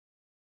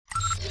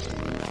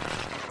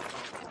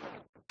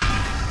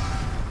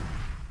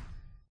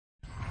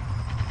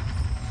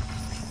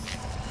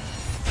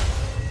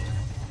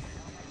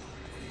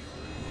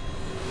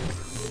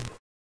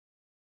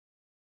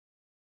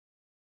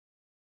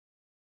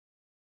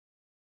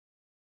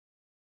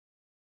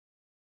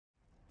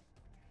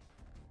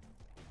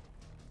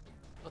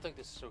think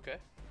this is okay.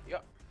 Yeah.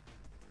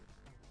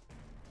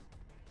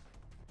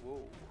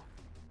 Whoa.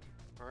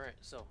 Alright,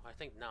 so I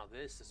think now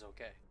this is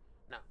okay.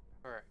 Now,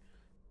 alright.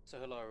 So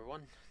hello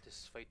everyone, this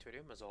is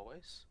FateTertium as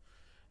always.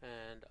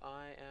 And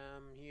I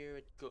am here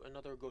at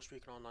another Ghost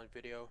Recon Online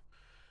video.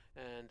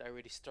 And I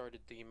already started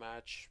the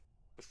match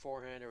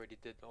beforehand, I already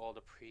did all the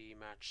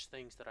pre-match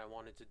things that I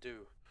wanted to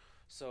do.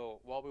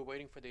 So while we're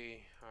waiting for the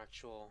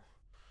actual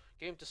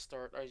game to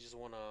start, I just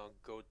want to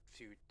go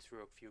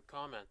through a few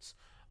comments.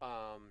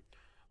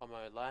 On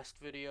my last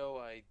video,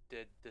 I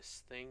did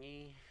this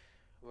thingy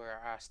where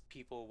I asked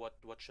people what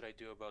should I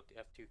do about the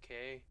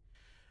F2K,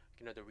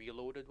 you know, the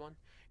reloaded one,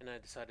 and I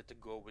decided to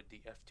go with the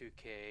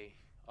F2K,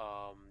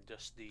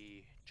 just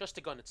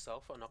the gun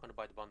itself. I'm not gonna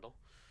buy the bundle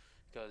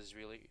because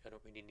really I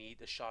don't really need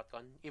a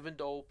shotgun. Even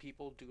though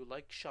people do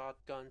like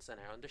shotguns, and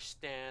I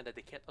understand that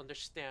they can't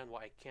understand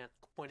why I can't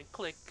point and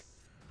click.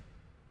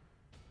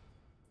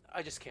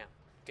 I just can't,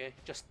 okay?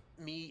 Just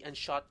me and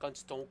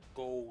shotguns don't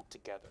go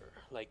together.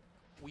 Like,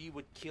 we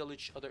would kill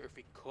each other if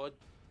we could,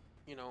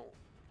 you know,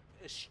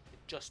 it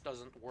just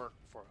doesn't work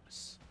for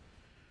us.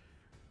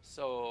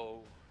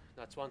 So,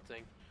 that's one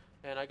thing.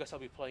 And I guess I'll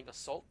be playing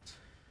Assault.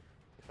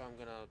 If I'm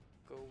gonna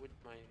go with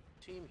my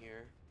team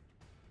here,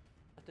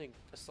 I think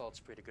Assault's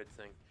a pretty good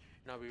thing.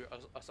 Now,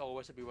 as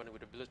always, I'll be running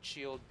with a Blitz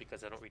Shield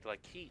because I don't really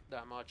like heat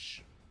that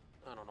much.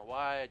 I don't know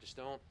why, I just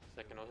don't.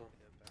 Like, you know,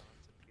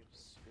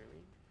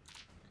 screaming.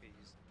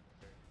 Use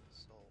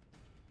Assault.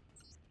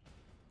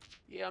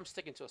 Yeah, I'm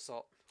sticking to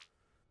Assault.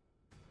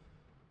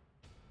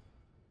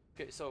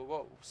 Okay, so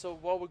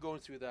while we're going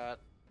through that,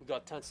 we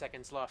got 10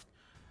 seconds left.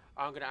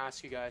 I'm gonna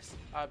ask you guys.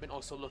 I've been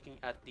also looking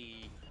at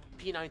the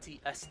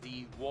P90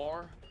 SD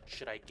War.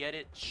 Should I get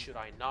it? Should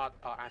I not?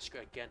 I'll ask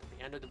you again at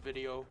the end of the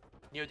video,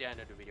 near the end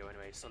of the video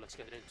anyway. So let's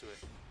get into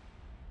it.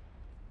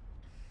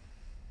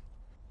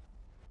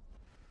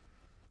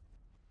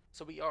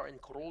 So we are in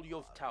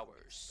Korolyov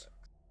Towers.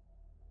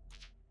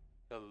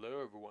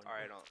 Hello, everyone.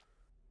 Alright,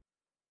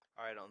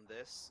 on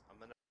this, I'm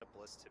gonna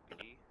blitz to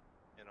B,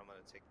 and I'm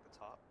gonna take the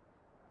top.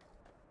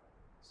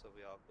 So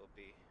we all go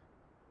B.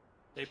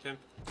 Hey, Pimp.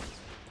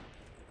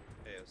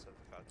 Hey, what's up,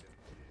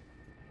 FateTertium?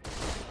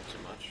 Not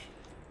too much.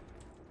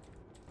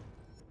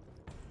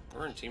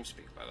 We're in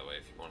TeamSpeak, by the way,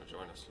 if you want to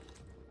join us.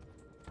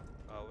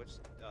 Which,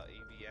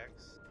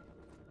 EVX?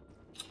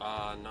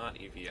 Not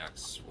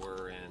EVX.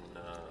 We're in,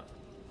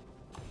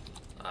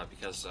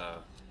 because,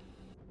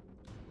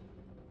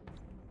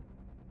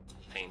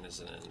 Pain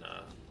isn't in,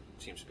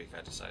 TeamSpeak,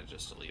 I decided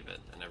just to leave it,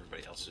 and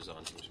everybody else who's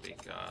on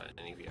TeamSpeak,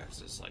 and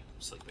EVX is, like,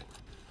 sleeping.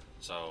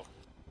 So,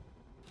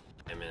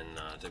 I'm in,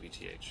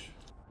 WTH.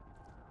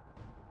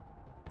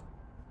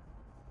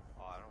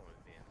 Oh, I don't want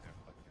to be in there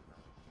fucking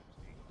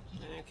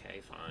TeamSpeak. Okay,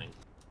 fine.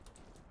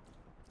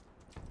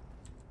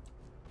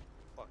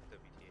 Fuck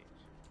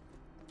WTH.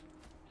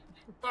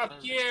 Fuck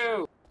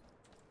you!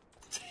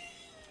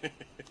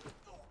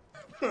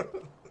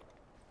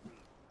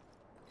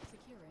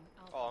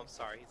 Oh, I'm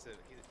sorry.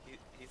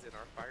 He's in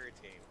our fire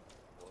team.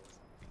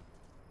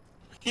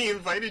 He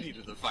invited you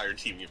to the fire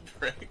team, you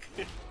prick.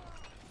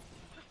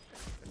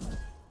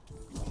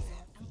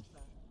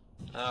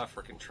 Ah,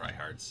 frickin'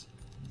 tryhards.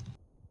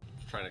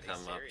 Trying to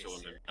come up to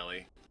him in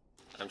melee.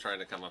 I'm trying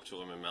to come up to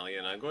him in melee,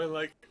 and I'm going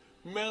like,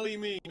 melee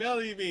me,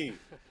 melee me.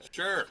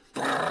 Sure.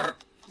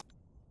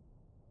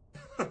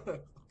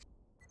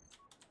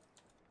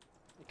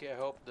 Okay, I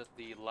hope that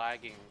the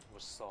lagging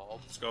was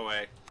solved. Let's go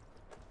away.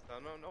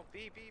 No,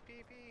 B.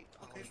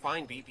 Okay,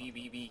 fine, B.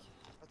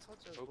 I told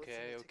you.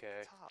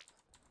 Okay. Top.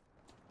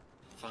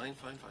 Fine.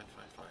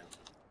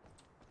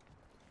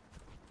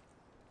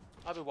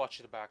 I'll be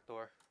watching the back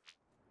door.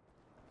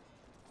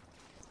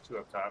 Two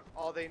up top.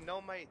 Oh, they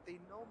know my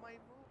move.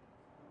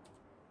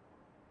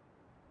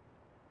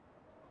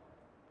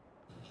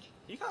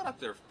 He got up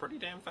there pretty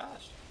damn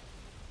fast.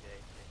 Yeah.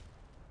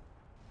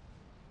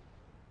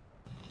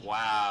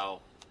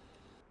 Wow.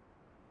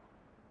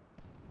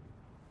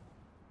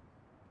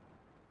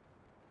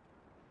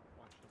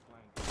 Watch the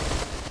flank.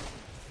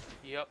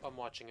 Yep, I'm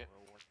watching it.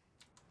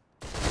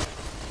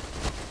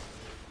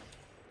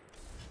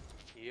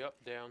 Yep,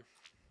 down.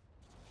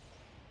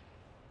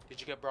 Did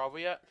you get Bravo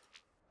yet?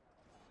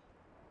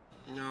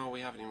 No, we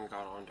haven't even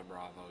got on to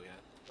Bravo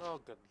yet. Oh,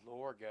 good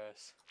lord,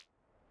 guys.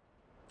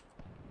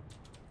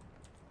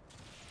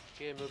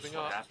 Okay, moving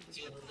up.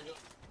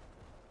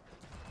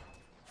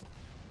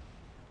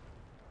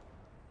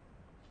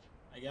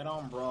 I got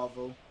on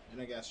Bravo,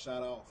 and I got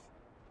shot off.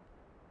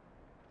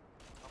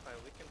 Okay,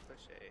 we can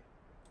push A.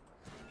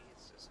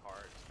 It's just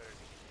hard. It's better to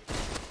get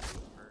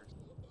A first.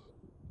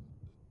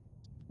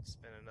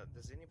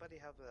 Does anybody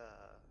have a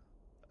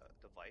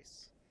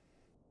device?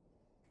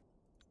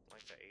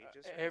 Like the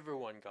Aegis?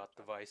 Everyone got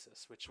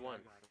devices. Which one?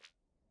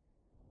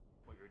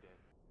 Well, you're dead.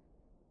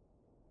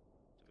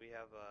 Do we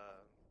have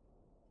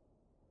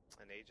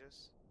an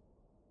Aegis?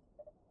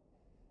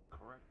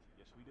 Correct.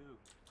 Yes, we do.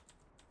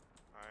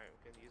 Alright,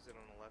 we can use it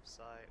on the left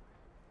side.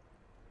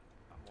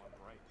 I'm on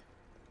right.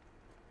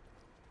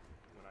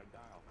 When I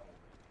die, I'll come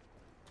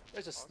over.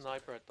 There's a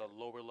sniper at the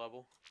lower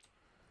level.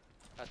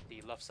 at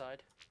the left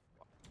side.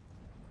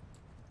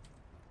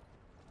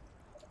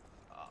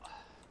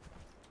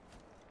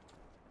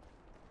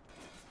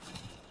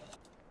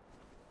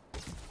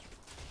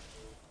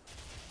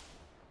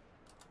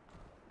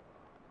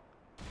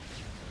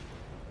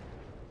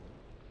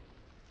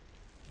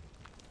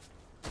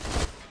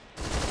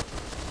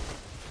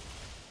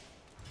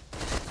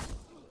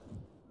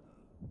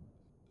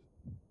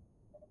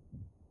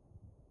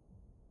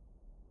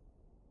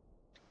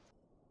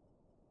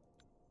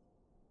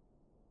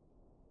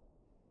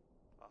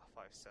 Uh,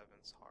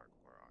 5-7's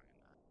hardcore on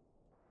you.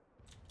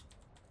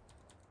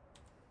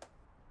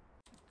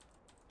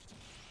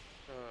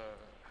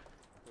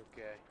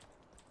 Okay.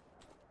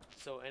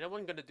 So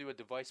anyone gonna do a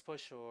device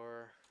push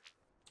or?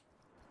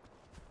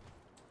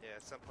 Yeah,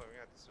 at some point we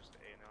have to switch to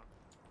A now.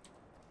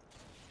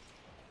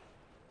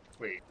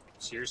 Wait,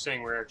 so you're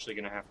saying we're actually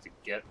gonna have to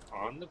get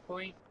on the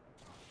point?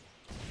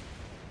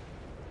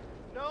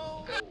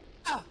 No!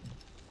 Ah!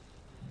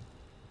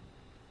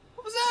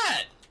 What was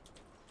that?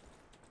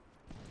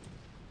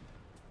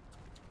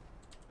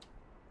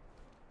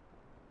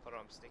 Hold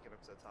on, I'm sneaking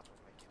up to the top of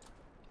my kid.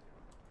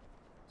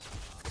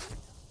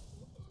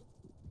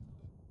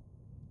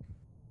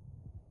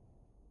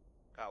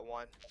 Got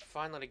one.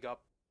 Finally got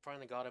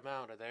him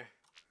out of there.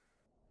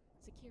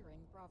 Securing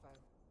Bravo.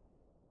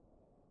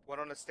 One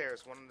on the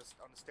stairs. One on the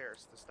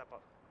stairs. The step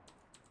up.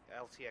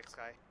 LTX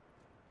guy.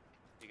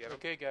 You get him?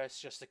 Okay, guys,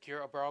 just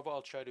secure a Bravo.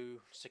 I'll try to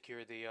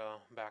secure the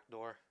back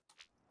door.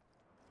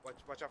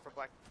 Watch out for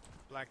black.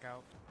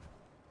 Blackout.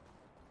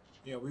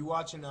 Yeah, we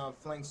watching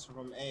flanks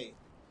from A.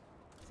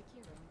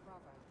 Securing Bravo.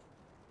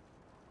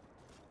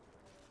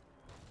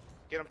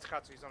 Get him to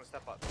Katsu. He's on a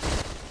step up.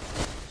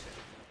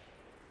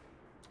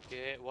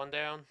 Okay, one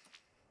down.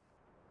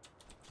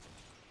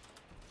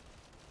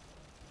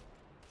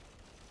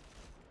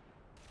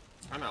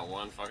 I'm at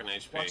 1 fucking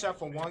HP. Watch out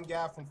for one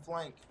guy from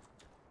flank.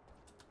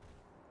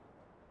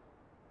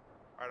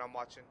 Alright, I'm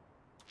watching.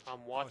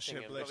 I'm watching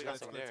shit, him. Blitz, There's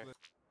Blitz, nothing Blitz, there. Blitz.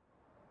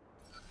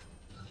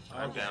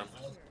 I'm down.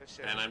 Good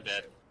shit. And I'm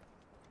dead.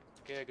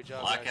 Okay, good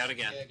job, Blackout guys.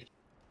 again.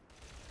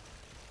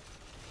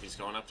 He's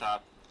going up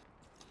top.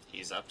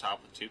 He's up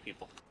top with 2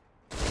 people.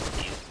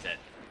 He's dead.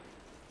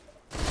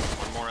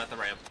 One more at the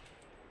ramp.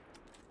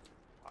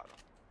 Hold on.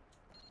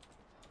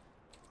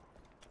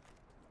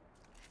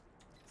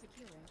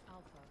 Securing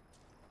Alpha.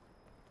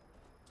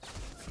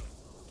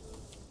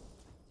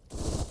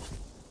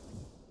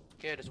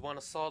 Okay, there's one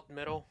assault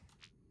middle.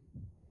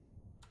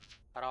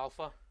 At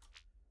Alpha.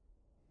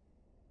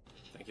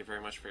 Thank you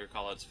very much for your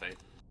callouts, Fate.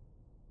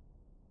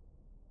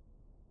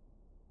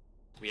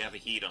 We have a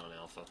heat on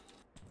Alpha.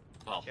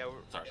 Well, Yeah,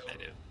 sorry, I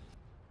do.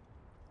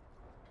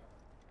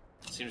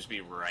 Seems to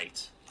be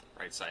right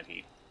side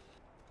heat.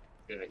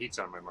 Yeah, the heat's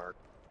on my mark.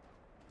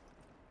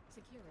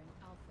 Securing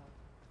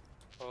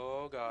Alpha.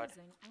 Oh god.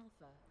 Losing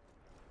Alpha.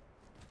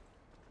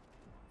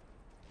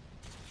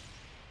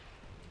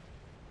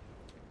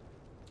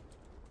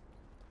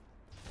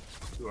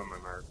 Two on my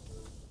mark.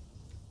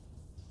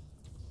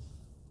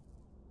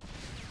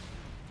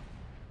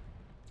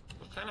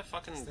 What kind of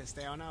fucking...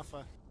 Stay on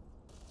Alpha.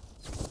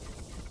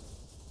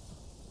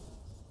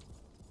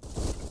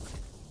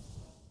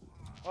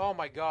 Oh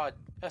my god.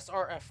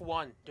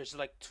 SRF1. There's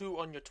like 2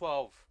 on your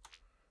 12.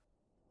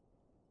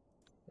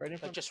 Right in Like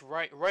front. just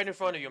right in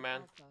front of you,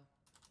 man. Alpha.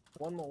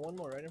 One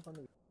more, right in front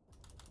of you.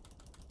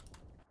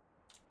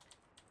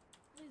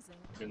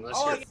 Losing Unless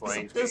Oh, you're it's a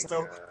flanking,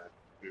 pistol.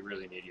 we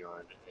really need you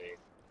on A.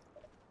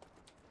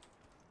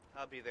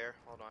 I'll be there.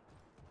 Hold on.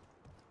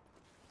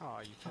 Oh,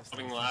 you pissed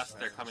Coming off. left,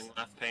 they're coming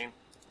left, Pain.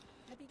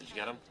 heavy Did you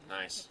get him? casualties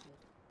Nice. detected.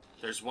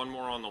 There's one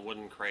more on the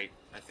wooden crate,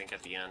 I think,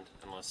 at the end,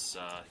 unless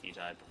he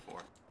died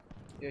before.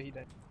 Yeah, he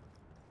died.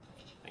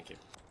 Thank you.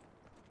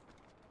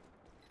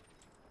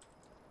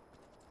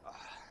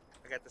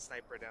 I got the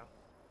sniper down.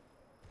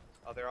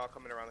 Oh, they're all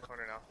coming around the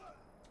corner now.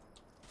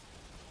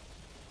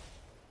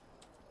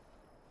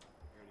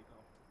 Here you go.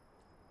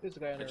 There's a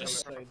guy on the I right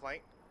just- Coming from side.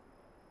 flank.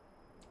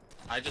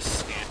 I just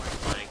scanned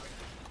flank.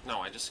 No,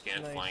 I just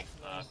scanned Nice, flank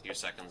a nice. few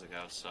seconds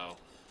ago, so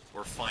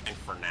we're fine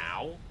for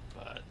now,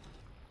 but...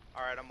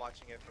 Alright, I'm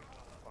watching it from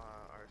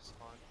our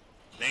spawn.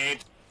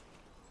 Nade!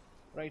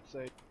 Right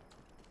side.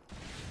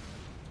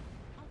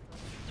 Alpha.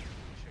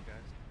 Shit,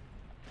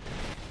 guys.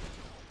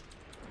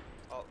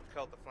 Oh,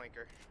 killed the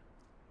flanker.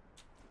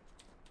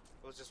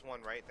 It was just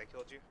one, right? That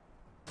killed you?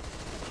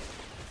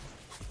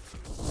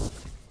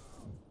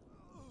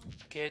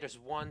 Okay, there's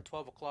one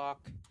 12 o'clock.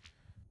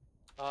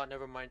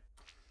 Never mind.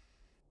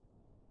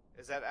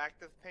 Is that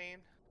active pain?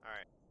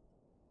 Alright.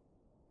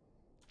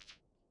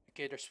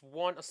 Okay, there's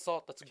one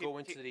assault that's Keep-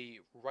 going keep- to the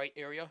right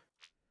area.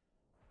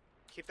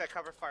 Keep that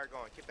cover fire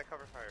going. Keep that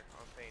cover fire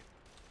on pain.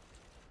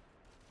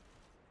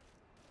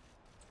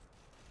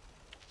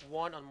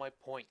 One on my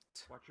point.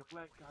 Watch your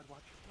flank, God.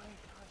 Watch your flank,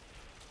 God.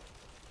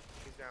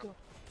 He's down. Go.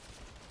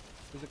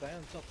 There's a guy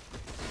on top.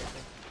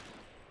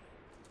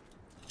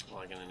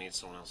 Well, I'm gonna need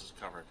someone else's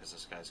cover, because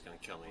this guy's gonna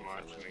kill me I'm if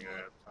I watching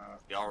live. it.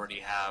 We already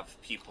have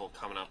people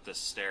coming up this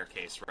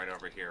staircase right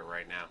over here,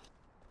 right now.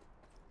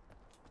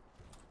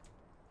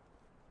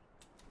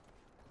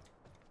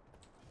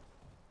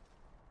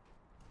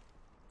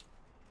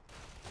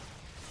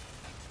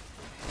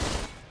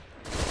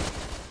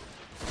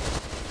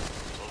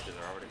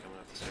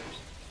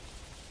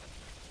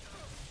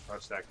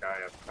 watch that guy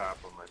up top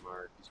on my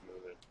mark. He's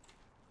moving.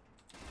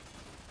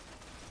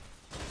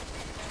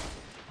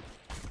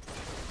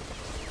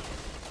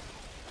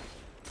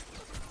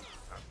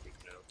 Not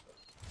peeking out, but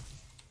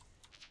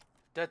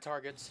Dead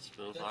targets.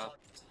 Smooth out.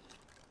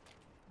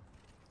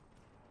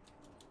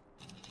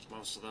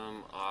 Most of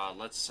them.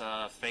 Let's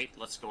Fate.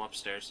 Let's go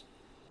upstairs.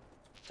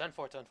 10-4,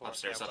 10-4.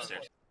 Upstairs, Yeah,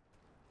 upstairs.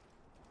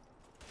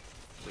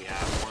 We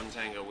have one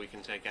tango we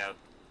can take out.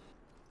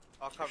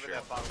 I'll cover Sure.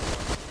 that bottom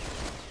one.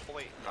 Oh,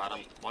 wait. Got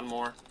him. One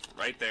more.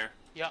 Right there.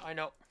 Yeah, I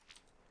know.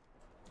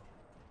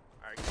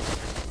 Alright.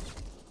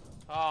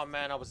 Oh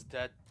man, I was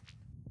dead.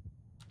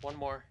 One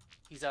more.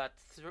 He's at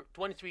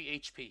 23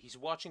 HP. He's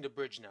watching the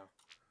bridge now.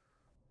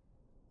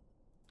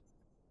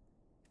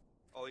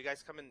 Oh, you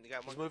guys coming? You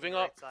got one He's moving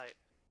coming up. Right side.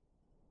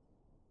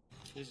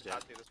 He's dead.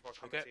 Copy, there's more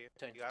coming Okay, to you.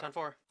 10, You got him? 10-4.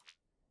 Alright,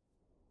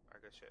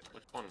 good shit.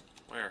 Which one?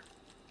 Where?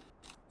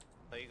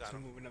 No, you got Two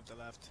him. moving up the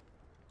left.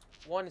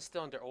 One is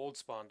still in their old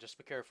spawn. Just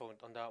be careful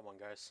on that one,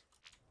 guys.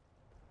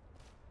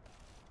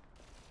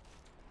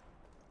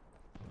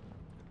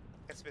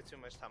 Can't spend too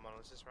much time on it.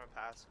 Let's just run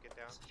past, get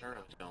down. I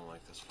really don't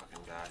like this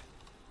fucking guy.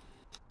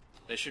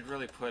 They should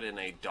really put in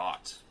a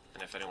dot.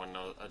 And if anyone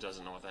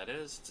doesn't know what that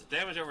is, it's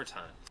damage over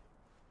time.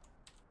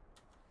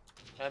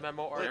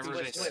 MMORPG. Whatever they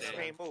Blitz,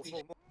 say. move, move,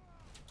 move.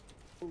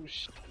 Oh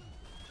shit.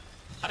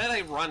 How did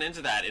I run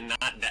into that and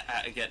not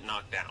get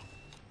knocked down?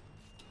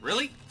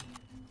 Really?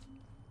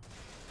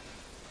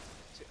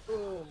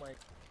 Oh my.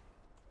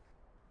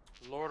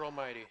 Lord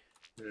Almighty.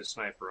 there's a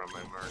sniper on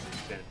my mark.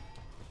 He's dead.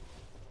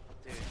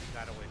 Dude, you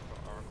gotta wait for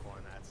Oracle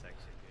in that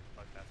section, dude.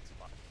 Fuck that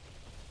spot.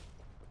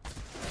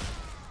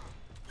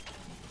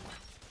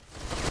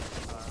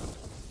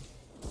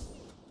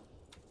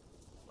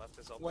 Left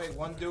is open. Wait,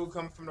 one dude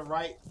come from the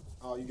right.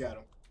 Oh, you got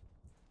him.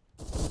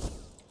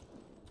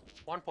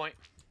 1 point.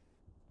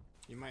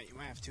 You might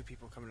have two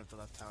people coming up the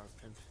left tower,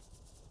 Pimp.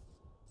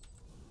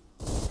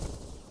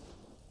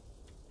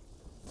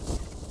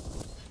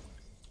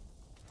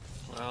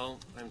 Well,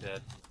 I'm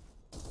dead.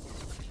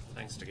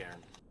 Thanks to Garen.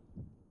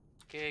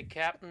 Okay,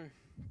 Captain.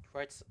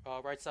 Right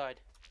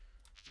side.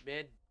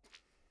 Mid.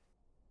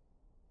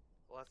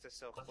 Left is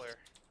still clear.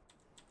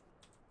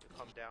 You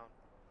come down.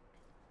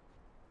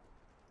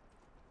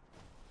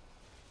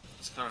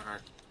 It's kind of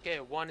hard. Okay,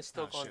 one is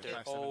still Oh, on shit, their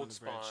 5-7 on old the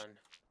bridge. spawn.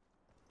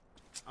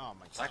 Oh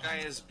my god. That guy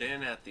has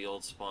been at the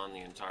old spawn the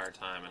entire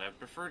time, and I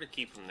prefer to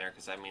keep him there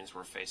because that means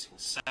we're facing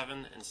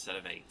 7 instead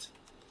of 8.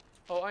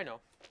 Oh, I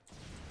know.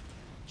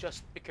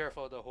 Just be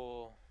careful of the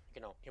whole,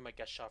 you know, you might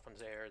get shot from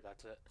the air,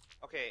 that's it.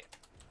 Okay.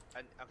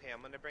 Okay,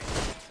 I'm gonna bring you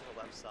to the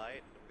left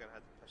side. We're gonna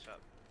have to push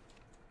up.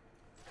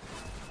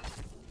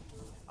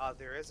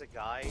 There is a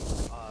guy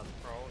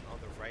prone on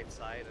the right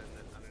side and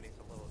then underneath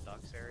the little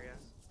ducks area.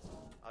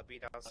 I'll be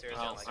downstairs.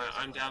 Well, in like,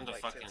 I'm down to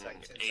like fucking 10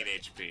 seconds. 8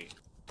 HP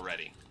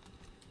already.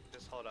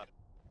 Just hold up.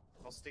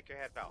 Don't stick your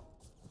head out.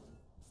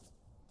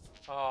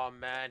 Oh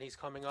man, he's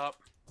coming up.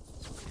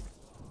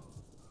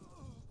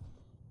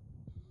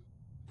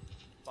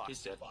 Fuck.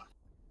 He's dead.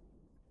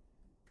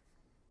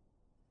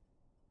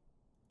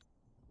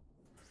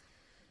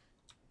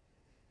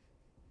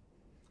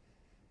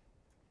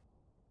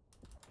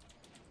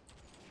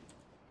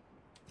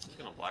 He's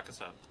gonna black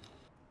us out.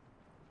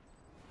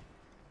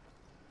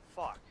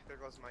 Fuck. There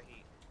goes my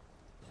heat.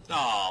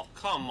 Oh,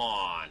 come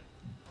on!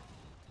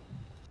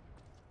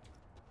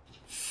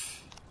 You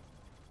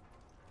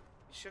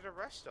should have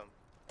rushed him.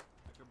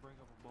 I could bring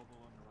up a bubble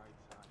on the right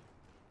side.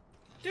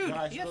 Dude,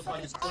 Guys, he had look like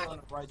fucking it's still black. on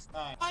the right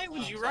side. Why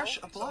would you rush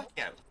a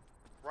blackout?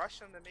 Rush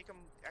him to make him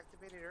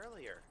activated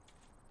earlier.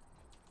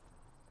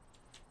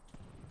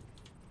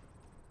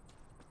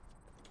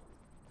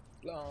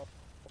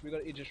 We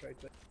got Aegis right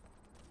there.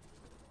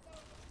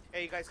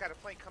 Hey, you guys got a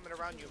plane coming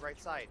around you right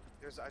side.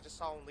 I just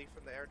saw him leave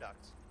from the air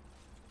duct.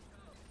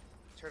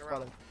 Turn around.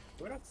 Follow.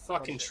 What a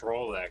fucking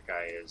troll that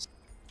guy is.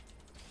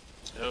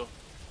 Oh,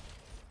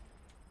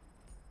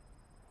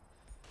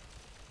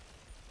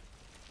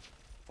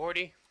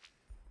 40.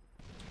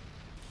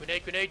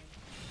 Grenade, grenade.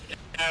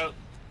 out.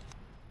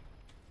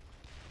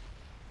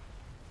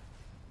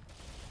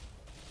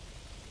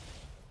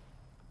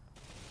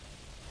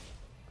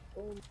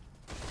 Oh.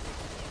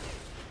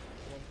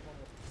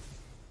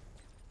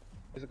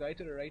 There's a guy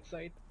to the right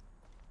side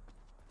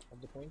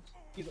of the point.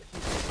 He's to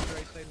the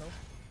right side now.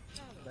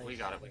 Nice, We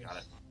got it, we got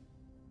it.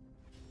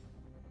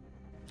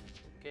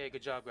 Okay,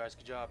 good job, guys.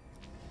 Good job.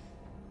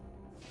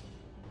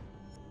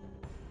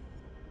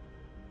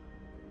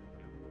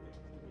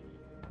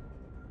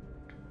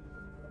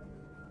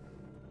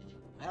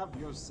 Have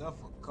yourself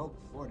a Coke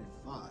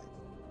 45. I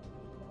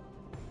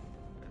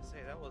say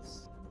that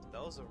was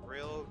a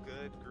real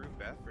good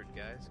group effort,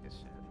 guys. Good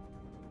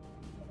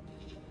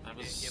shit. That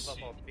Didn't give was.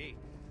 up on B.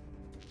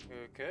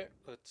 Okay,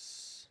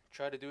 let's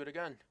try to do it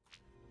again.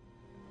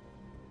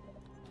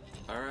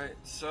 Alright,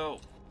 so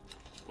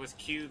with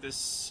Q,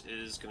 this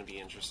is going to be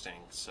interesting.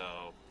 So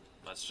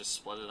let's just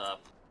split it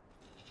up.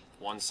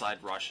 One side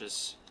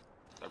rushes.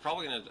 They're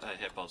probably going to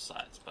hit both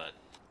sides, but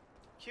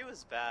Q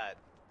is bad.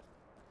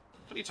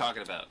 what are you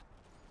talking about?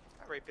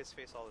 I rape his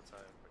face all the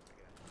time.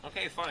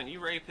 Okay, fine. You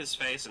rape his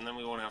face, and then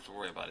we won't have to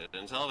worry about it.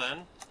 Until then,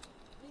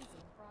 Losing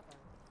Bravo.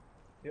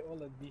 They're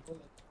all at B.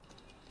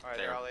 Alright,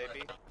 There. they're all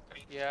AB.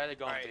 Yeah, they're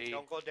going Alright, B.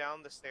 don't go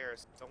down the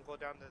stairs. Don't go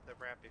down the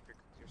ramp if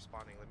you're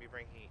spawning. Let me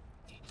bring heat.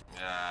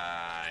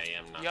 I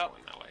am not Yup.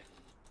 going that way.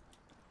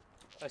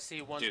 I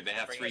see one. Dude, they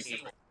have Bring 3 heat.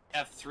 people. They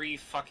have 3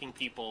 fucking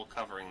people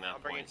covering that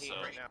I'm bringing point, heat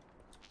so right now.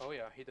 Oh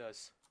yeah, he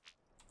does.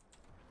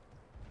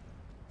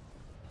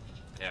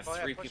 they have Go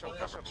ahead, 3 push people him,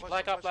 push covering. him, push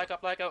Black him, out, push black him.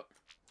 out, black out.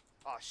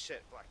 Oh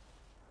shit, black.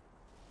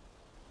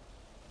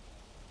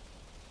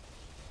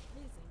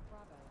 Losing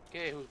Bravo.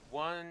 Okay, who's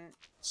one?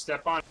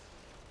 Step on.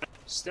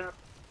 Step.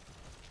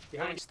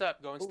 Going Behind.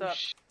 step, going step.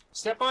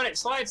 Step on it.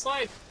 Slide.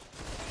 Slide.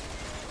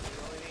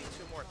 We only need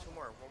two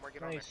more. One more,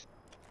 get on there. Nice.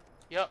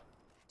 Yep,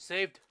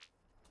 saved.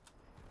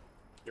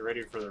 Get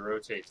ready for the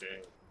rotate to A.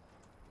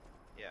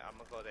 Yeah, I'm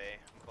gonna go to A.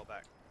 I'm gonna go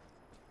back.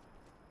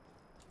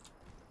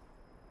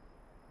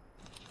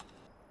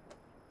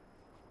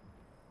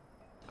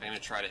 I'm gonna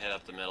try to hit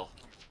up the middle.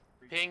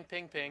 Ping,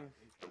 ping, ping.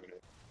 I'm gonna.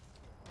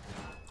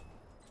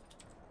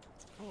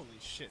 Holy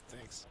shit,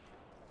 thanks.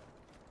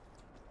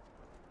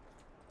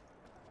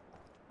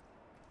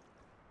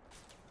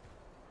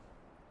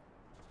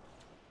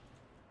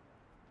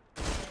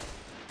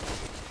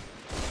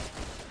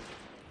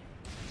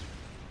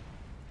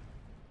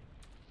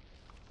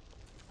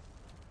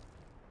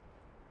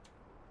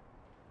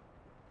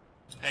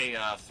 Hey,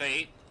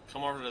 Fate,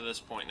 come over to this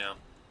point now.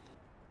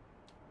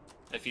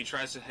 If he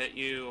tries to hit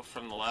you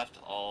from the left,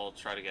 I'll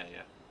try to get you.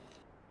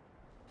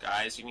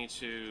 Guys, you need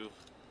to...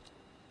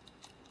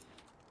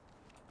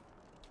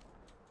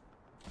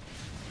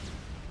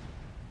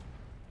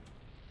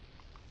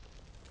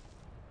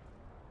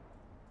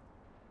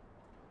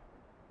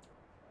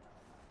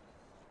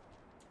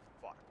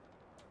 Fuck.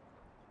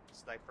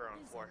 Sniper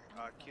on floor.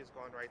 Q's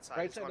going right side.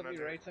 Right He's side going of me,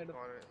 under- right side of-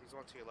 He's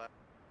going to your left.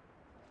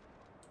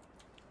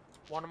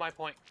 One on my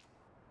point.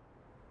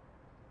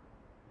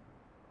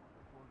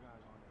 4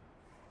 guys on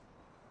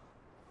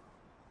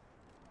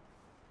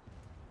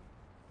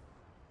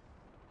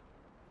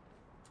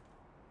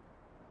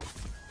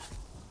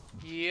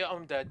Yeah,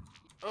 I'm dead.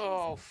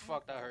 Oh,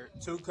 fuck, that hurt.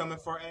 2 coming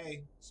for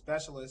A.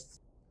 Specialists.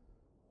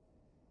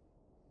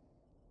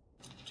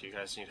 Do you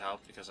guys need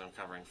help? Because I'm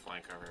covering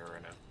flank over here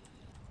right now.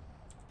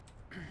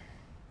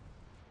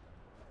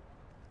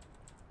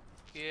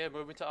 Yeah,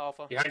 moving to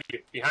Alpha. Behind you.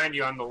 Behind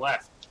you on the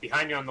left.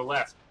 Behind you on the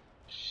left.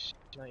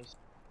 Nice.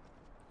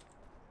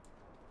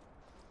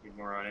 Need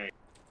more on A.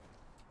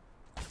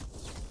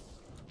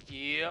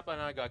 Yep,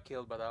 and I got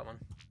killed by that one.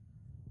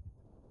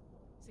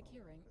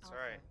 Securing It's Alpha.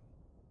 alright.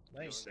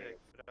 Nice. Doing good.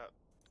 Put it up.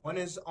 One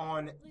is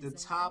on the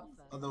top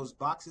of those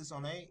boxes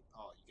on A.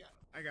 Oh, you got him.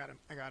 I got him.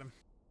 I got him.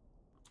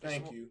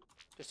 Thank you.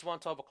 Just one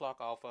 12 o'clock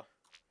Alpha.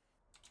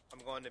 I'm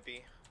going to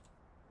B.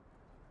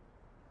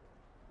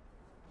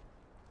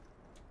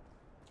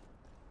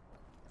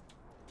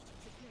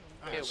 Securing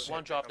Okay, Oh, shit.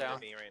 one drop I'm down.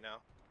 to B right now.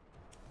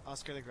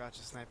 Oscar the Grouch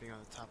is sniping on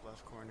the top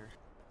left corner.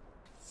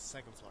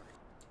 2nd floor.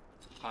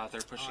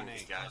 They're pushing On A.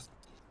 you guys.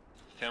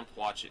 Pimp,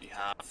 watch it. You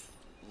have...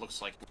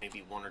 Looks like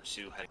maybe 1 or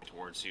 2 heading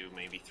towards you,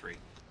 maybe 3.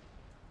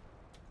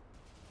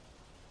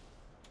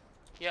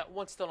 Yeah,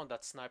 one's still on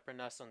that sniper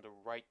nest on the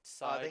right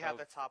side They have of,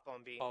 the top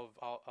on B. of They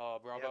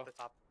Bravo. have the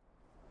top.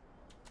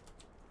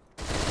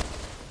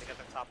 They got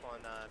the top on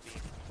B.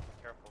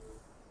 Careful.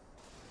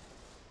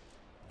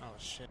 Oh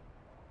shit.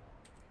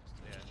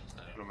 Yeah.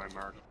 Put on my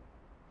mark.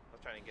 I'm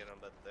trying to get him,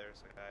 but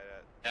there's a guy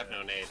that. I have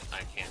no nade.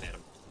 I can't hit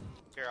him.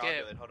 Here, I'll Okay.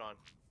 do it. Hold on.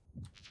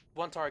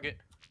 One target.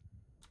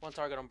 One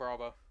target on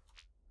Bravo.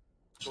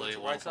 Actually,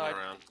 to one right side.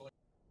 around.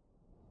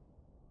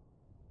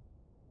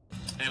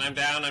 And I'm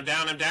down, I'm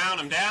down, I'm down,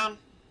 I'm down!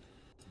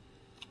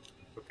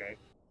 Okay.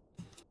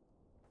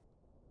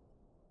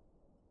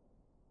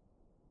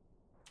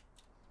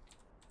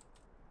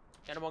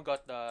 Anyone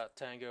got the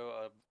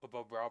Tango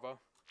above Bravo?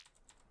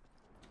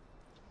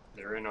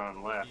 They're in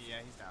on left. Yeah,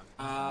 he's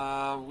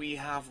down. We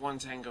have one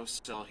Tango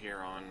still here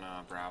on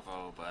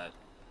Bravo, but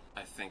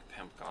I think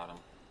Pimp got him.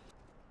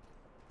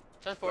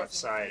 10-4. Left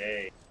side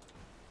A.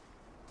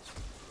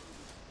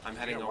 I'm You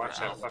heading gotta over watch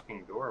to that Alpha.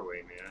 fucking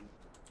doorway, man.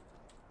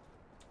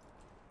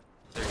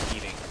 They're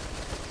heating.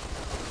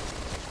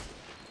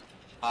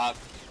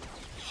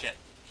 Shit.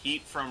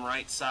 Heat from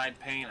right side,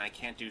 Pain. I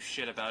can't do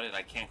shit about it.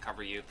 I can't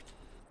cover you.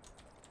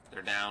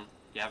 They're down.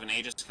 You have an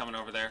Aegis coming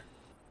over there.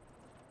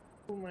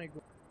 Oh my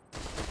god.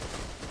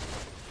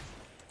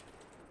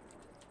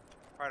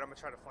 Alright, I'm gonna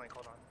try to flank.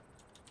 Hold on.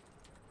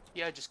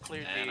 Yeah, I just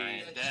cleared And the...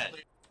 I'm dead.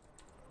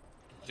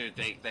 Dude,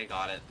 they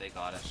got it. They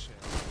got it. Shit.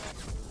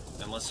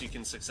 Unless you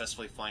can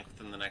successfully flank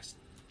within the next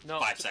No,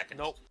 5 seconds.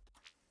 Nope.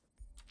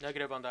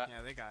 Negative on that.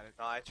 Yeah, they got it.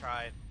 No, I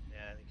tried.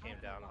 Yeah, they came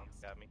down and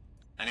got me.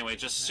 Anyway,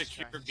 just Nice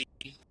secure try.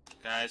 B.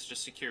 Guys,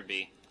 just secure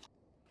B.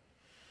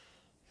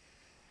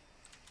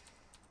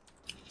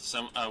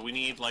 We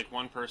need like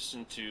one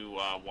person to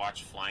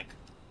watch flank.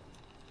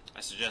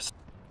 I suggest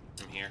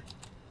him here.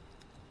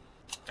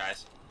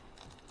 Guys.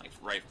 Like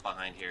right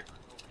behind here.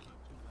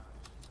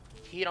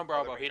 Heat on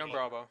Bravo, they're heat on making-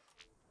 Bravo.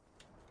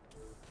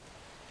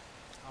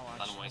 I'll watch.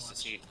 Let him waste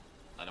his heat.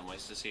 Let him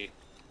waste his heat.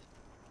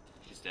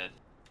 He's dead.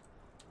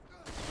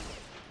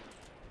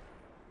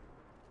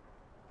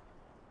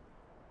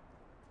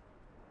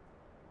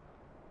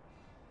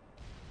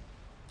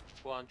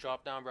 Go on,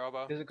 drop down,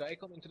 Bravo. There's a guy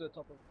coming to the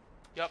top of.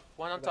 Yep,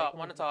 one on a guy top, coming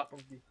one to on the top.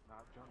 of B.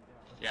 Not jump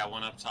down. Yeah,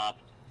 one up top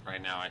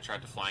right now. I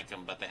tried to flank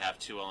him, but they have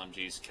 2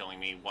 LMGs killing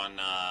me. One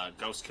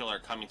Ghost Killer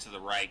coming to the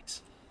right.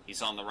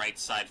 He's on the right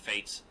side,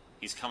 Fates.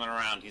 He's coming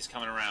around. He's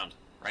coming around.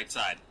 Right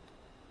side.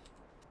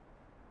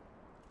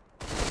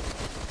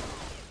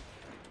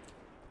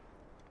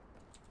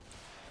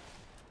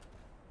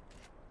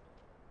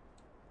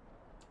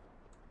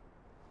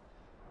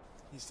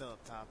 He's still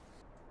up top.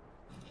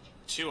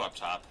 2 up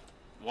top.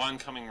 1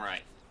 coming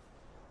right.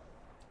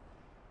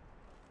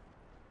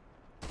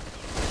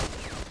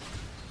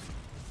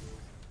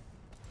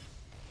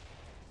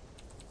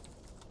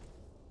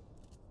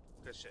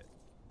 Good shit.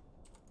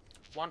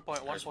 1 point,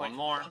 1 There's point. one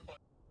more.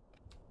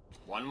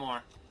 One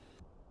more.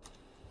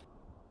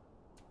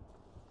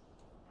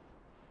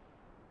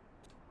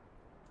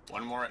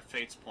 One more at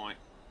Fate's point.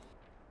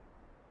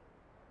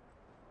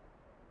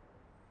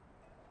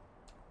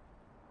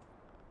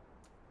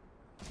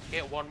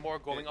 Get one more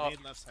going up.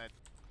 Nade left side.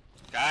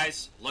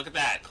 Guys, look at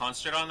that.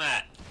 Concentrate on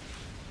that.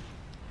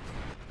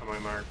 On my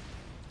mark.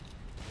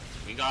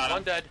 We got him.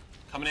 One dead.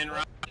 Coming in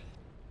right.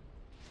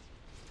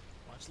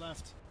 Watch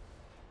left.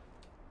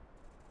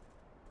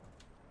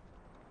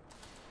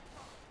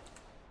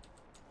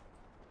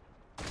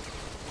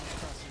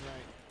 Crossing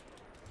right.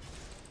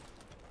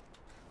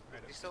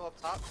 Right You still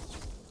up top?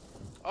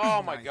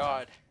 Oh my Nice.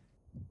 god.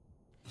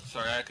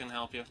 Sorry, I couldn't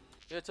help you.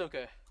 It's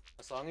okay.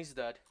 As long as he's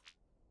dead.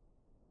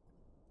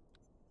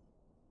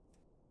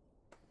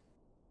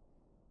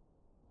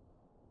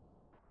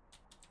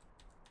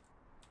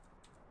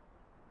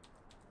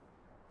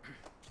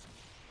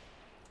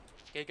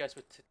 Okay, guys,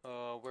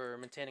 we're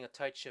maintaining a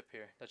tight ship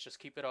here. Let's just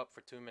keep it up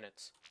for 2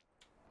 minutes.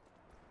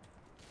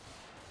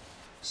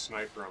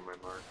 Sniper on my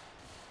mark.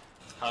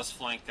 How's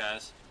flank,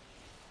 guys?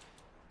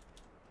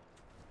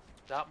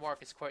 That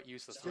mark is quite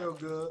useless. Still now.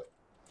 good.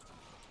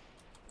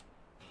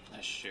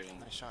 Nice shooting.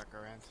 Nice shot,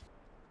 Garant.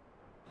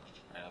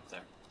 Right up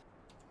there.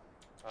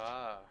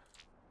 Ah.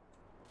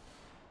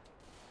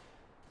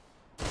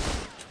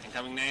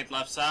 Incoming nade,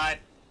 left side.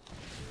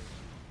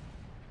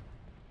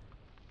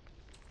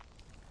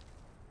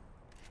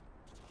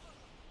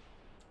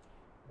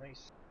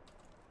 Nice.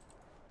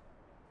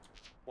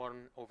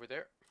 One over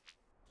there.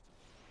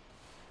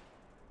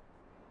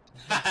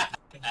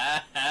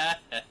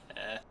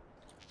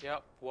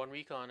 Yep, one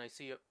recon, I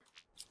see it.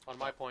 On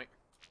my point.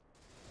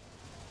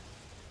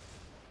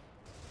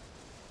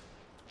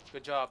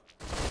 Good job.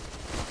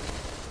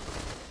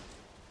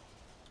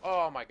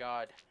 Oh my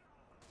god.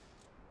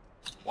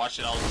 Watch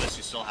it, Elvis.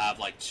 You still have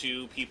like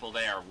 2 people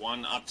there.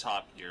 1 up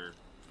top. You're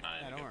not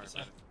in Yeah, a don't good worry.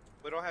 position.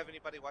 We don't have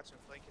anybody watching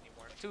flank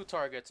anymore. 2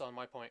 targets on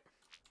my point.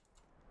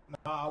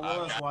 No, I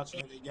was Okay. watching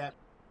it. They got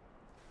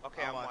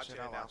Okay, I'll I'm watch watching it,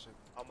 it I'll now. watch it.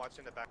 I'm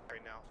watching the back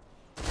right now.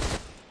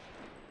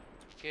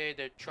 Okay,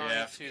 they're trying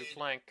Yeah. to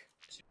flank.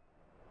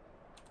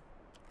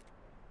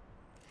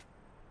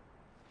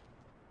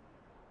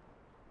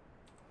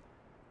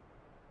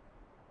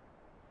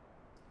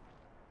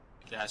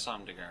 Yeah, I saw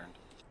him Degarand.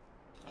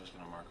 I was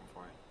gonna mark him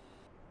for you.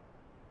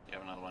 You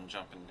have another one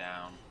jumping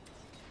down.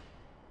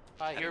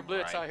 I hear Heading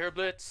blitz, right. I hear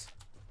blitz.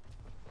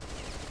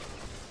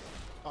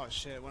 Oh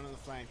shit, one on the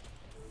flank.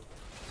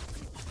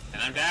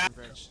 And I'm down.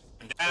 Bridge.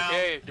 I'm down.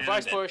 Okay, and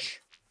device I'm dead. push.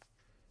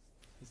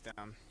 He's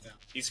down.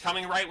 He's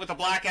coming right with a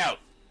blackout.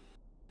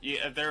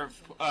 Yeah, they're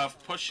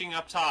pushing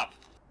up top.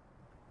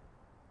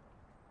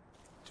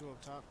 2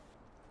 up top.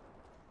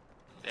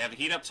 They have a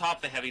heat up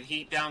top. They have a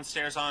heat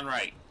downstairs on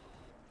right.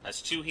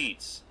 That's 2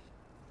 heats.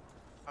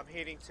 I'm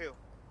hitting too.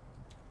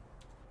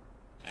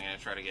 I'm gonna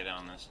try to get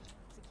on this.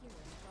 Securing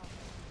Bravo.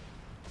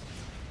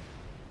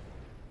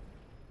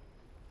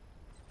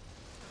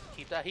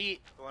 Keep that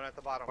heat. The one at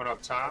the bottom. One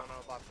up top. The one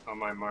on the bottom. On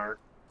my mark.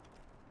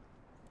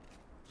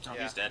 Oh,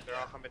 Yeah, he's dead. They're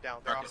all coming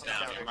down. They're all Mark is coming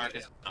down. down. Yeah, Mark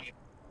is down.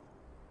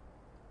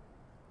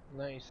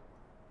 Nice.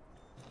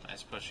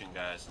 Nice pushing,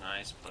 guys.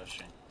 Nice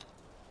pushing.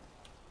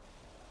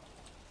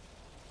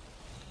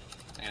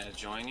 I'm gonna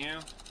join you.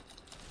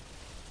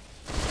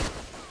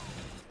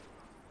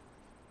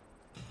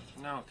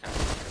 No, okay.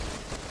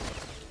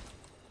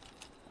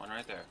 One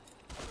right there.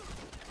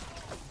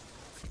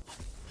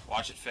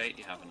 Watch it, Fate.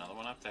 You have another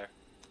one up there.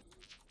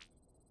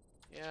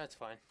 Yeah, it's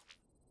fine.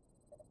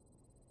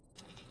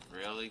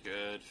 Really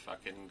good.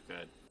 Fucking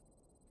good.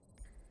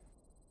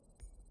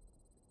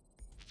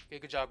 Okay,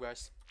 good job,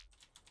 guys.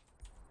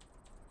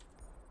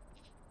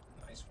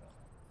 nice one.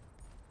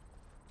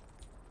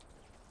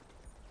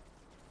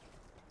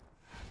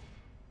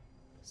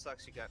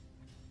 Sucks you got.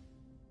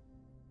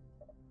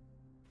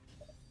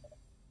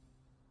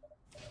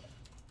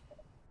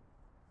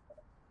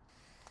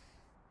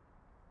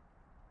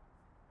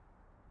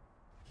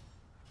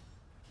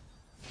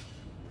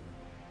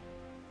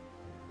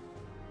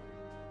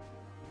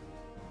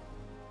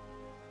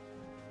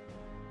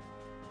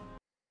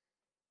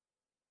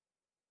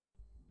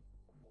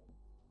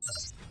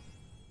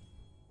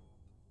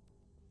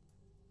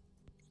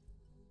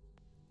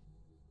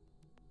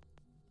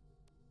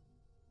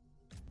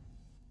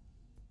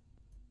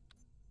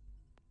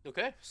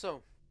 Okay,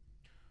 so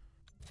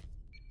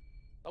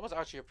that was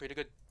actually a pretty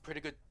good.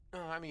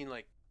 I mean,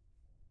 like,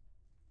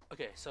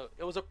 okay, so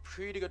it was a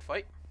pretty good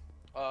fight.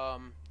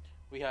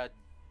 We had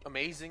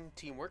amazing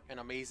teamwork and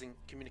amazing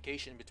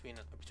communication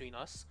between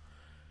us.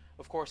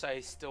 Of course,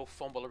 I still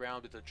fumble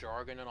around with the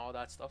jargon and all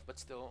that stuff, but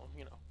still,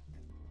 you know,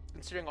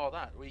 considering all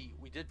that, we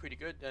did pretty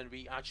good, and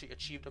we actually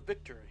achieved a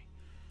victory.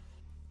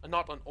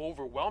 Not an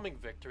overwhelming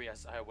victory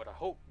as I would have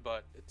hoped,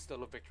 but it's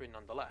still a victory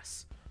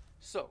nonetheless.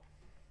 So,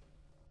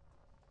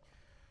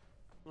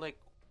 like,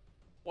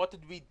 what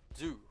did we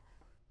do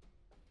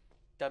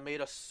that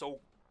made us so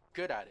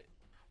good at it?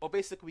 Well,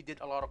 basically, we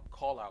did a lot of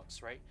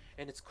callouts, right?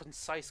 And it's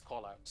concise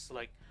callouts,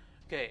 like,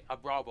 okay, a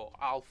Bravo,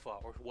 Alpha,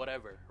 or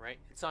whatever, right?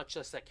 It's not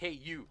just like, hey,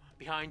 you,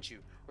 behind you,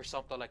 or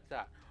something like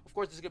that. Of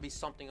course, there's gonna be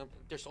something.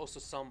 There's also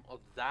some of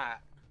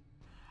that,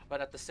 but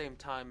at the same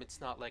time,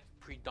 it's not like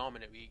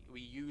predominant. We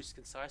use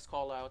concise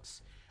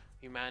callouts.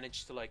 We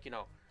managed to, like, you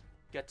know,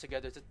 get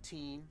together as a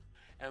team,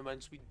 and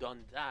once we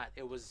done that,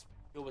 it was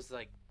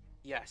like,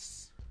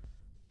 yes,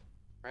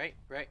 right,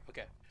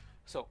 okay.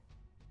 So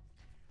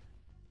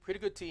pretty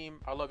good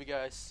team. I love you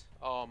guys.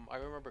 I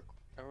remember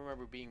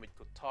being with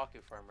Kotaku,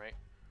 if I'm right.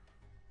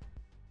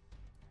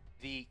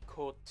 The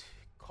caught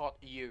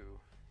you.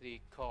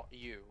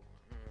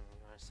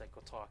 I said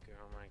Kotaku.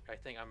 I'm like,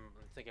 I'm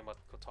thinking about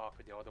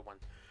Kotaku, the other one.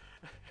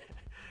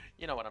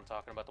 You know what I'm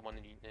talking about, the one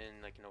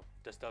in like, you know,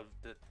 the stuff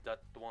that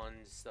the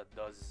ones that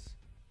does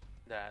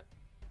that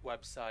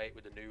website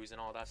with the news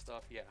and all that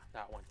stuff. Yeah,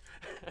 that one.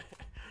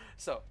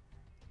 So,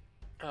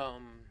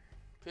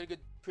 pretty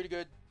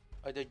good.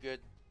 I did good.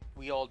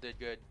 We all did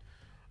good.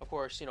 Of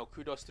course, you know,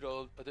 kudos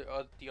to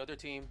the other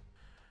team.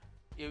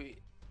 You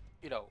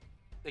know,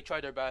 they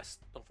tried their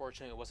best.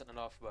 Unfortunately, it wasn't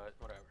enough, but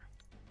whatever.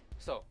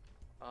 So,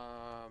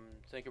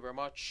 thank you very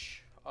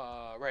much.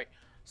 Right.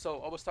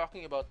 So I was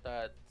talking about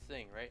that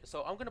thing, right?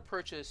 So I'm gonna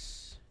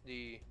purchase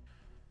this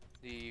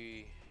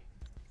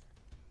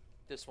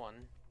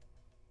one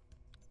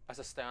as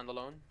a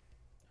standalone.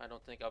 I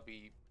don't think I'll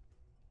be,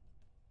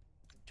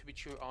 to be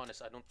true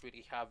honest, I don't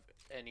really have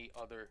any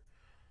other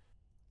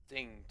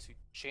thing to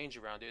change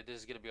around it. This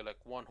is gonna be like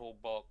one whole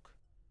bulk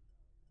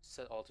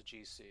set all to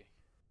GC.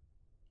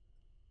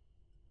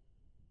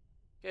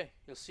 Okay,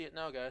 you'll see it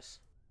now, guys.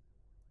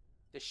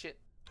 This shit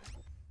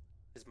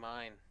is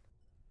mine,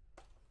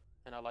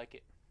 and I like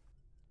it.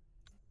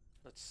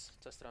 Let's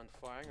test it on the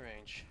firing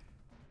range.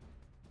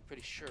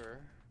 Pretty sure.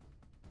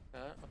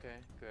 Okay,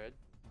 good.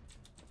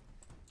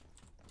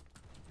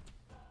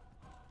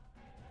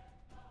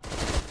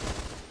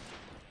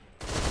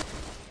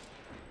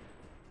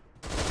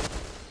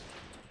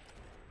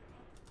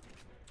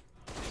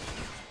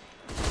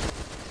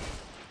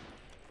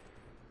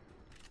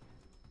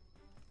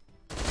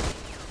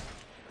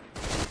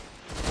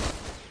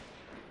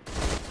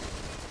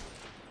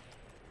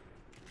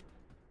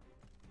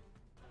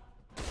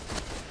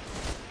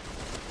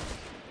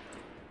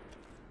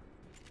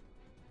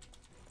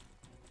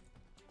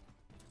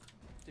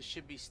 This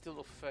should be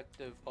still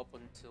effective up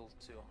until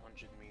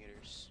 200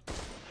 meters.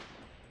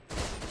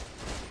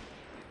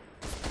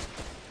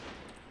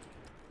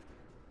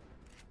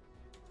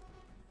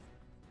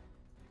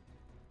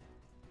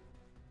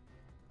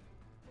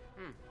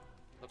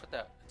 Look at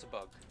that. It's a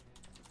bug.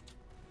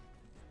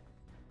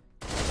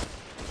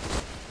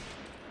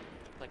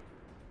 Like,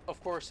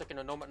 of course, like, you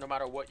know, no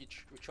matter what you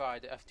try,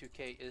 the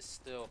F2K is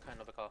still kind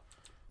of like a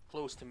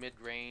close to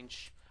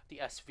mid-range.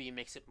 The SV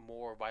makes it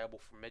more viable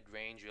for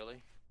mid-range,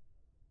 really.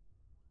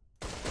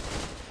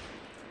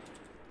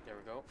 There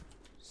we go.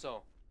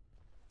 So,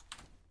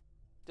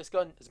 this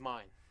gun is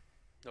mine.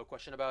 No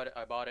question about it.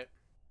 I bought it.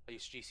 I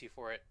used GC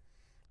for it.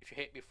 If you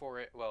hate me for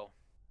it, well,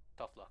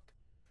 tough luck.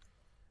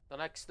 The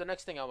next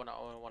thing I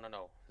wanna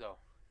know, though,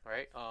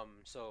 right?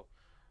 So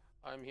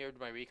I'm here with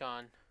my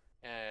Recon,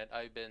 and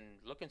I've been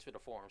looking through the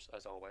forums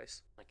as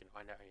always. Like, you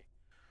know,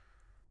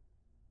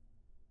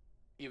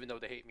 even though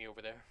they hate me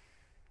over there,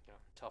 you know,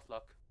 tough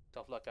luck,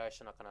 guys.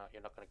 You're not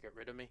gonna get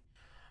rid of me.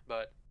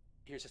 But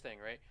here's the thing,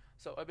 right?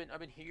 So I've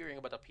been hearing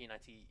about the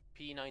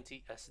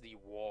P90 SD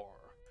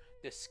War.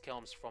 This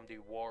comes from the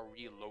War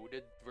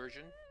Reloaded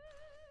version,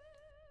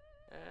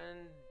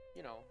 and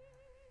you know,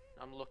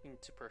 I'm looking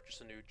to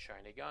purchase a new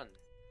China gun.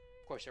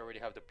 Of course, I already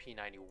have the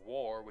P90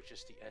 War, which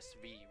is the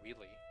SV,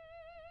 really.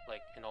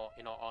 Like, in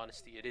all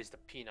honesty, it is the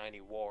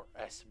P90 War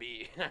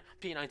SB,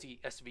 P90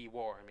 SV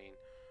War. I mean,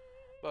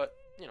 but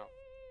you know,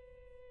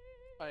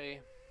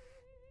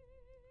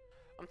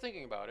 I'm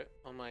thinking about it.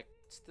 I'm like,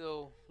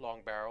 still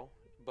long barrel,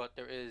 but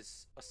there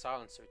is a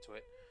silencer to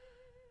it,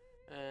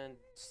 and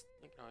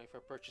you know, if I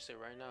purchase it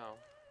right now.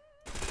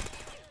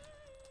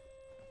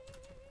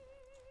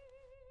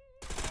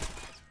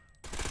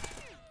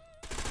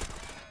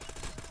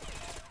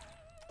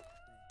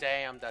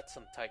 Damn, that's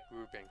some tight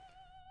grouping.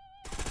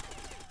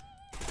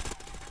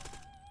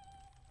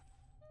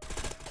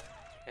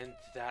 And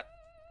that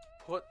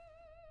put...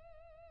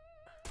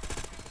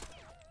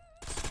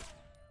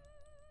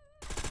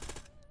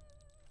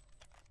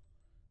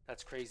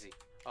 That's crazy.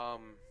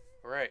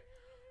 Alright.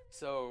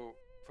 So,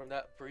 from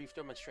that brief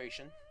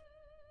demonstration,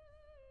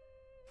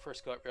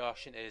 first gut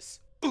reaction is,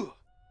 "Ugh,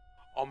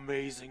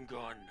 amazing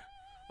gun."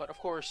 But of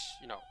course,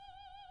 you know,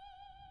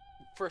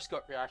 first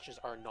gut reactions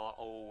are not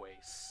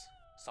always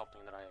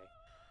something that I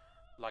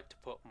like to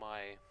put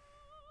my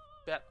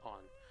bet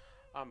on.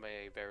 I'm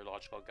a very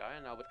logical guy,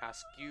 and I would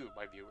ask you,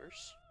 my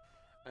viewers,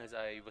 as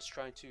I was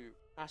trying to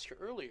ask you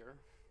earlier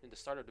in the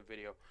start of the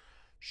video,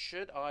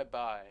 should I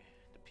buy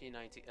the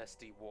P90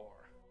 SD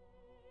War?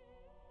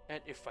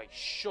 And if I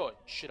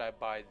should I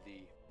buy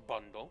the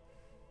bundle?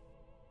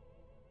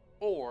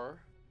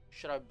 Or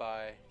should I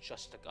buy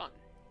just the gun?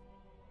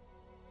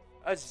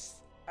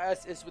 As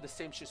is with the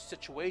same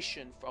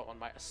situation on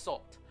my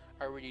assault,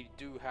 I already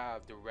do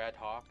have the Red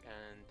Hawk,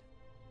 and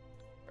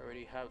I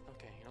already have.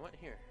 Okay, you know what?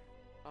 Here,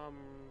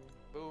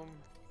 boom.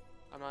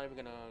 I'm not even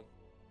gonna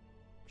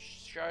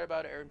shy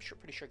about it. I'm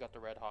pretty sure I got the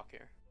Red Hawk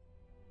here.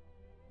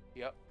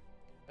 Yep,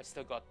 I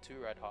still got 2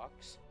 Red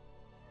Hawks.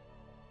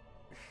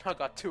 I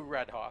got 2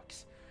 Red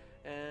Hawks,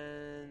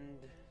 and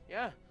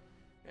yeah,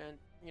 and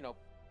you know,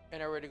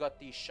 and I already got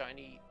the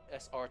shiny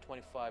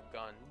SR25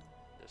 gun.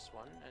 This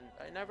one, and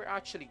I never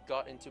actually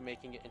got into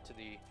making it into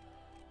the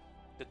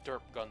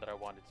derp gun that I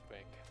wanted to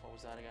make. What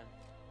was that again?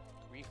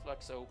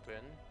 Reflex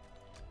open,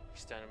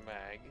 extended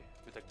mag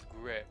with a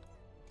grip.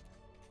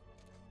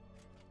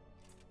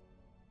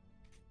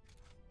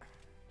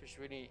 There's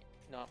really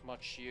not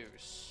much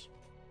use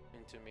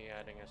into me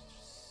adding a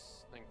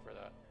thing for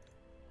that.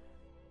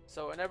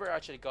 So I never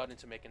actually got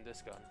into making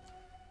this gun.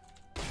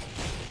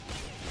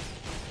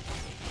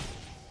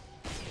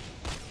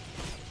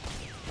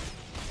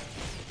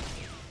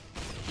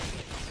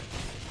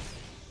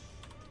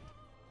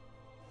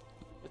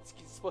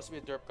 It's supposed to be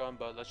a derp gun,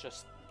 but let's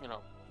just, you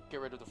know,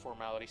 get rid of the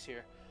formalities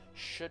here.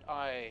 Should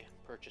I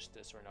purchase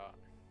this or not?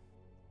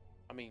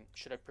 I mean,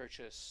 should I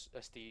purchase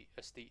the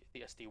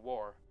SD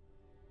War?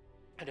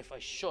 And if I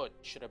should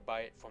I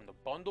buy it from the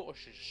bundle, or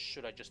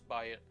should I just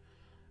buy it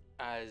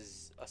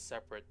as a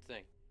separate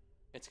thing?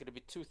 It's going to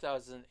be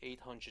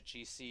 2,800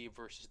 GC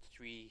versus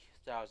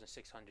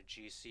 3,600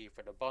 GC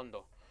for the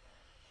bundle.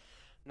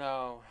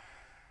 Now,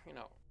 you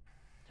know,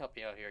 help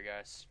me out here,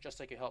 guys. Just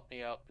like you helped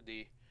me out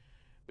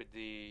with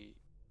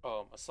the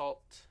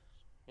assault,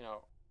 you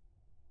know,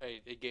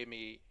 it gave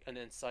me an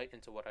insight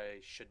into what I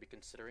should be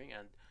considering,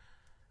 and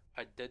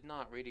I did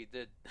not really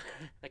did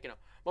like, you know,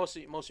 most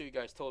of you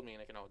guys told me,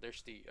 like, you know,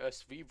 there's the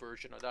SV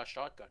version of that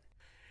shotgun,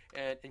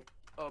 and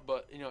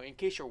but you know, in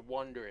case you're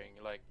wondering,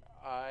 like,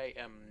 I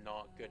am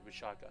not good with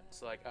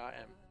shotguns. Like, I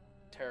am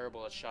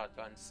terrible at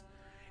shotguns,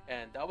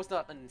 and that was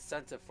not an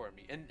incentive for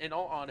me. In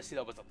all honesty,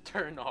 that was a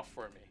turn off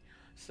for me.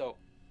 So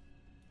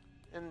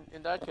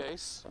in that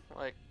case,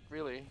 like,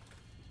 really,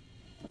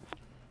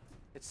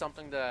 it's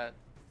something that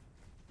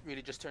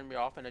really just turned me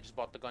off, and I just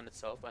bought the gun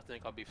itself. I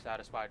think I'll be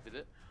satisfied with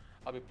it.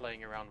 I'll be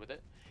playing around with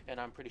it, and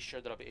I'm pretty sure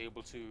that I'll be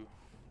able to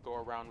go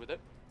around with it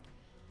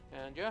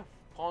and, yeah,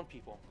 pawn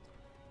people.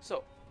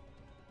 So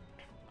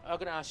I'm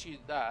gonna ask you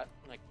that,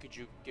 like, could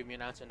you give me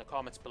an answer in the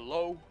comments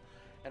below?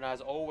 And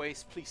as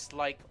always, please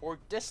like or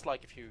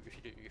dislike if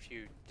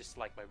you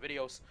dislike my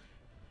videos.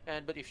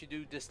 But if you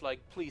do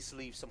dislike, please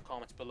leave some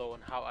comments below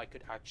on how I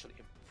could actually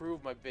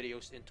improve my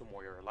videos into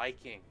more your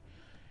liking.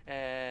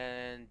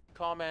 And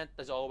comment,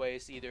 as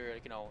always, either,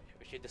 like, you know,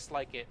 if you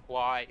dislike it,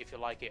 why; if you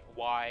like it,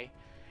 why;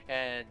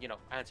 and, you know,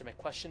 answer my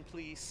question,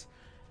 please.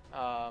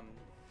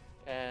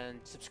 And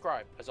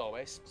subscribe, as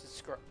always.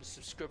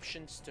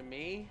 Subscriptions to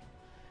me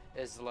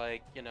is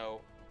like, you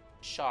know,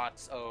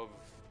 shots of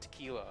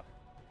tequila.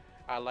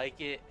 I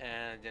like it,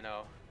 and, you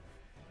know,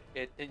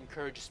 it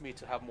encourages me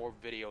to have more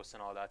videos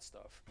and all that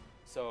stuff.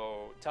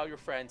 So tell your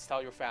friends,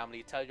 tell your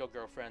family, tell your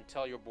girlfriend,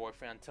 tell your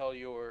boyfriend, tell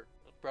your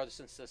brothers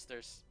and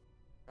sisters.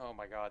 Oh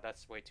my god,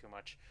 that's way too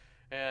much.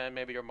 And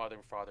maybe your mother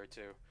and father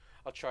too.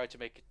 I'll try to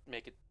make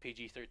it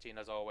PG-13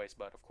 as always,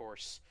 but of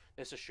course,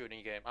 this is a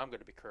shooting game. I'm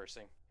gonna be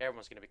cursing.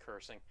 Everyone's gonna be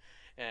cursing,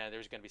 and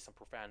there's gonna be some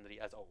profanity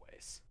as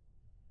always.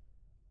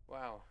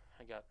 Wow,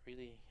 I got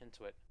really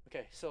into it.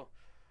 Okay, so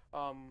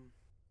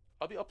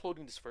I'll be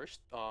uploading this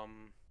first.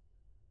 I'm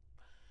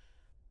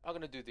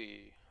gonna do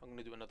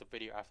another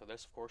video after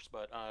this, of course,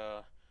 but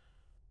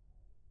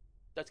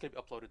that's gonna be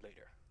uploaded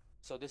later.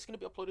 So this is gonna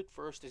be uploaded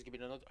first. There's gonna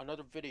be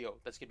another video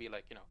that's gonna be,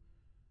 like, you know,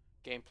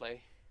 gameplay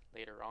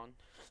later on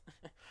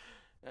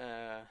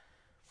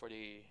for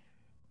the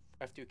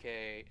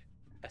F2K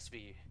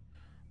SV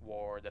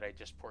War that I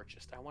just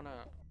purchased.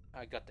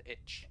 I got the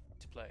itch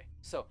to play.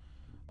 So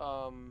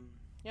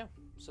yeah,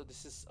 so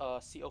this is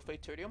CL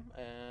FateTertium,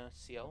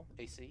 CL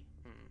AC.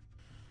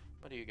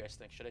 What do you guys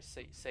think? Should I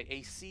say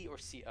AC or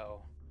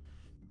CL?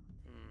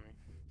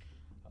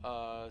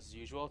 As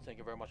usual, thank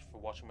you very much for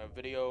watching my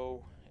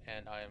video,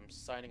 and I am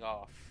signing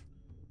off.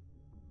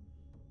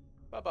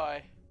 Bye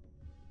bye.